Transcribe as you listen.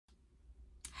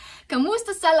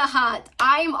Kamusta sa lahat?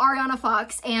 I'm Arianna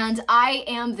Fox, and I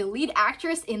am the lead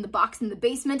actress in The Box in the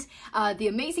Basement, the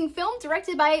amazing film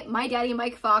directed by my daddy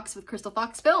Mike Fox with Crystal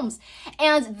Fox Films.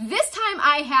 And this time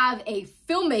I have a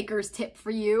filmmaker's tip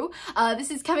for you.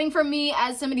 This is coming from me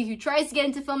as somebody who tries to get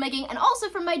into filmmaking, and also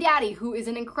from my daddy, who is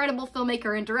an incredible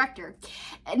filmmaker and director.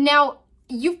 Now,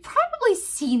 you've probably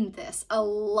seen this a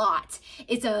lot.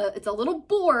 It's a little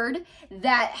board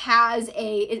that has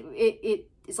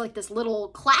it's like this little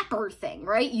clapper thing,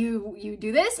 right? You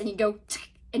do this and you go,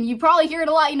 and you probably hear it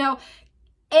a lot, you know,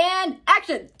 and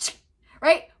action,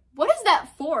 right? What is that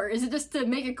for? Is it just to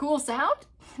make a cool sound?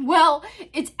 Well,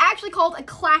 it's actually called a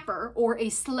clapper or a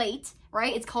slate,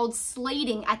 right? It's called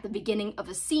slating at the beginning of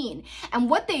a scene. And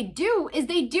what they do is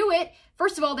they do it,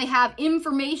 first of all, they have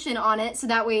information on it, so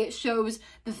that way it shows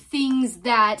the things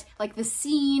that, like the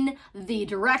scene, the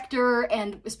director,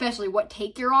 and especially what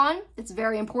take you're on. It's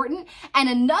very important. And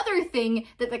another thing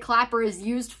that the clapper is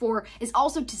used for is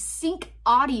also to sync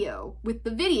audio with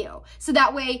the video. So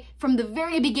that way, from the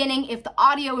very beginning, if the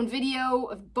audio and video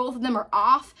of both of them are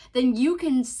off, then you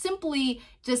can simply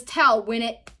just tell when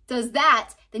it does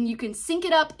that, then you can sync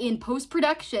it up in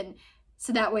post-production.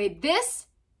 So that way this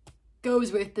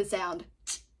goes with the sound,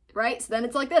 right? So then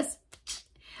it's like this.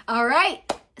 All right,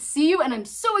 see you, and I'm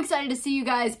so excited to see you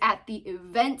guys at the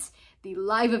event, the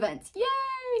live event.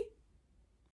 Yay!